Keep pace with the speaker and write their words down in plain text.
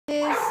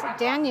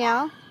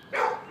Danielle.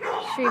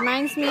 She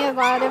reminds me a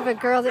lot of a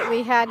girl that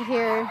we had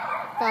here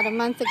about a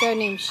month ago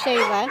named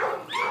Shayla.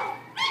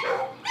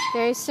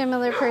 Very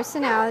similar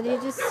personality,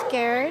 just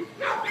scared.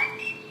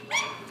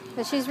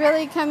 But she's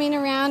really coming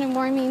around and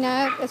warming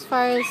up as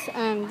far as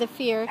the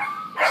fear.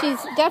 She's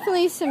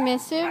definitely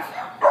submissive.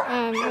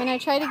 When I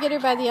try to get her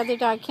by the other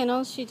dog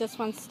kennels, she just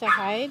wants to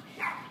hide.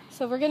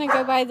 So we're going to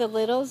go by the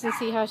littles and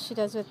see how she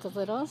does with the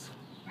littles.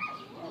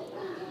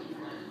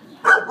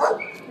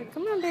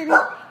 Come on, baby.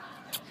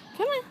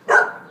 Come on.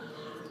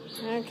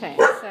 Okay,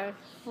 so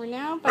we're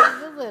now by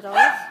the littles.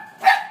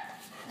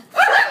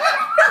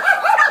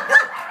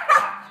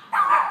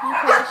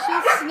 Okay,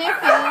 she's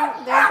sniffing.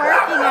 They're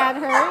barking at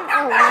her.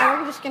 Oh, now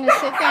we're just going to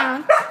sit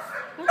down.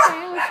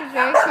 Okay, well, she's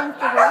very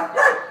comfortable.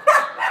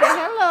 Say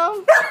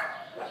hello.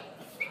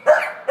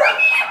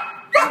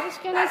 I'm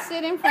just going to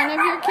sit in front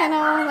of your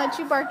kennel and let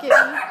you bark at me.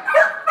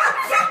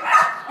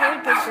 You're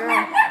a good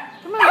girl.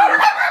 Come on, baby.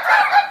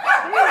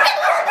 Come on.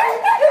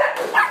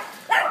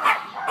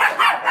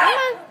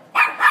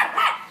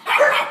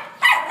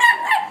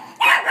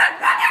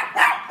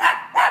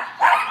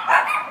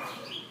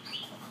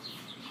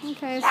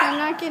 Okay, so I'm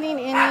not getting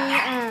any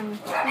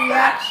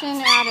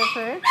reaction out of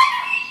her.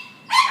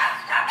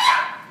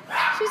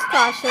 She's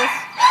cautious.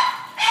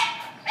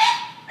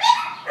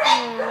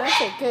 Oh,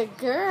 that's a good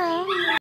girl.